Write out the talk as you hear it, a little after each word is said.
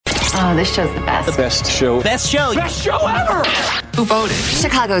Oh, this show's the best. The best show. Best show. Best show ever. Who voted?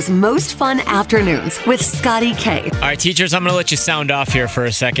 Chicago's most fun afternoons with Scotty K. All right, teachers, I'm going to let you sound off here for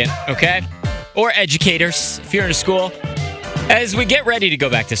a second, okay? Or educators, if you're in a school. As we get ready to go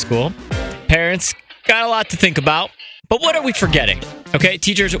back to school, parents got a lot to think about. But what are we forgetting? Okay,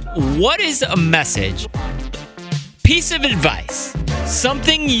 teachers, what is a message, piece of advice,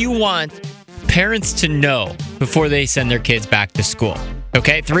 something you want parents to know before they send their kids back to school?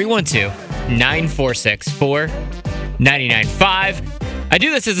 Okay, 312-946-4995. I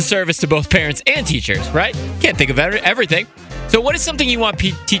do this as a service to both parents and teachers, right? Can't think of everything. So what is something you want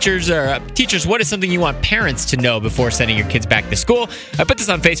teachers, what is something you want parents to know before sending your kids back to school? I put this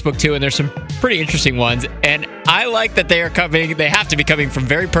on Facebook too, and there's some pretty interesting ones. And I like that they have to be coming from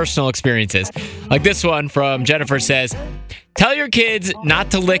very personal experiences. Like this one from Jennifer says, tell your kids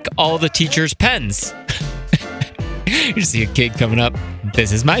not to lick all the teachers' pens. You see a kid coming up,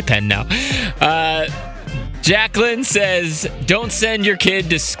 this is my pen now. Jacqueline says, don't send your kid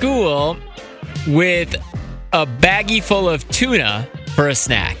to school with a baggie full of tuna for a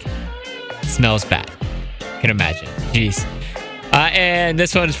snack. Smells bad. Can imagine. Jeez. And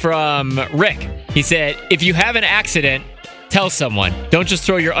this one's from Rick. He said, if you have an accident, tell someone. Don't just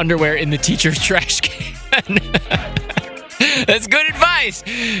throw your underwear in the teacher's trash can. That's good advice.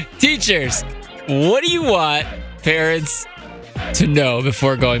 Teachers, what do you want parents to know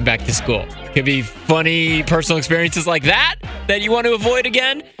before going back to school? It could be funny personal experiences like that you want to avoid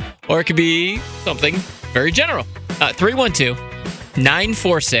again, or it could be something very general.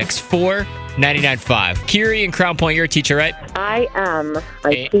 312-946-4995. Kiri in Crown Point, you're a teacher, right? I am.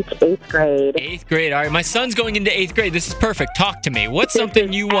 I teach 8th grade. 8th grade. All right, my son's going into 8th grade. This is perfect. Talk to me. What's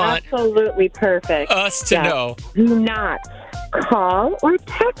something you want absolutely perfect us to know? Do not call or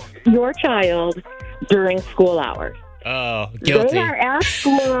text your child during school hours. Oh, guilty. They are at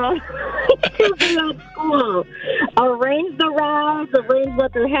school. Arrange the rides, arrange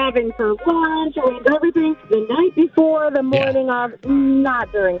what they're having for lunch, arrange everything the night before, the morning of,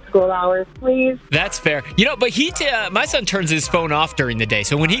 not during school hours, please. That's fair. You know, but my son turns his phone off during the day.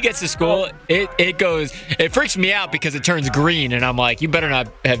 So when he gets to school, it freaks me out because it turns green. And I'm like, you better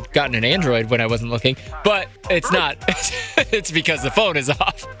not have gotten an Android when I wasn't looking. But it's not. It's because the phone is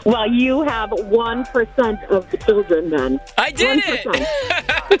off. Well, you have 1% of the children then. I did 1%. it.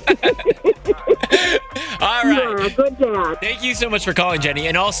 All right. You're a good dad. Thank you so much for calling, Jenny.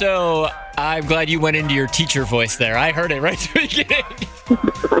 And also, I'm glad you went into your teacher voice there. I heard it right at the beginning.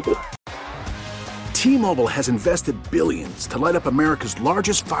 T-Mobile has invested billions to light up America's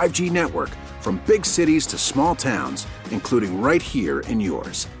largest 5G network, from big cities to small towns, including right here in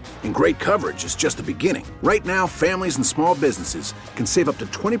yours. And great coverage is just the beginning. Right now, families and small businesses can save up to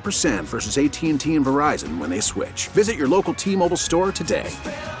 20% versus AT&T and Verizon when they switch. Visit your local T-Mobile store today.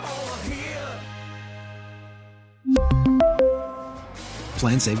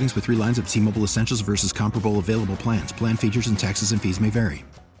 Plan savings with 3 lines of T-Mobile Essentials versus comparable available plans. Plan features and taxes and fees may vary.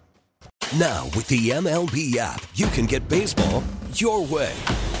 Now, with the MLB app, you can get baseball your way.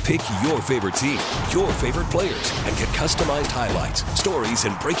 Pick your favorite team, your favorite players, and get customized highlights, stories,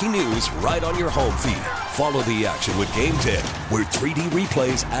 and breaking news right on your home feed. Follow the action with Game 10, where 3D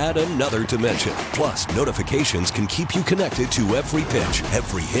replays add another dimension. Plus, notifications can keep you connected to every pitch,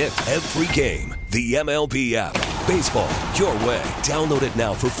 every hit, every game. The MLB app. Baseball your way. Download it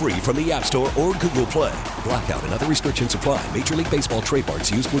now for free from the App Store or Google Play. Blackout and other restrictions apply. Major League Baseball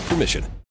trademarks used with permission.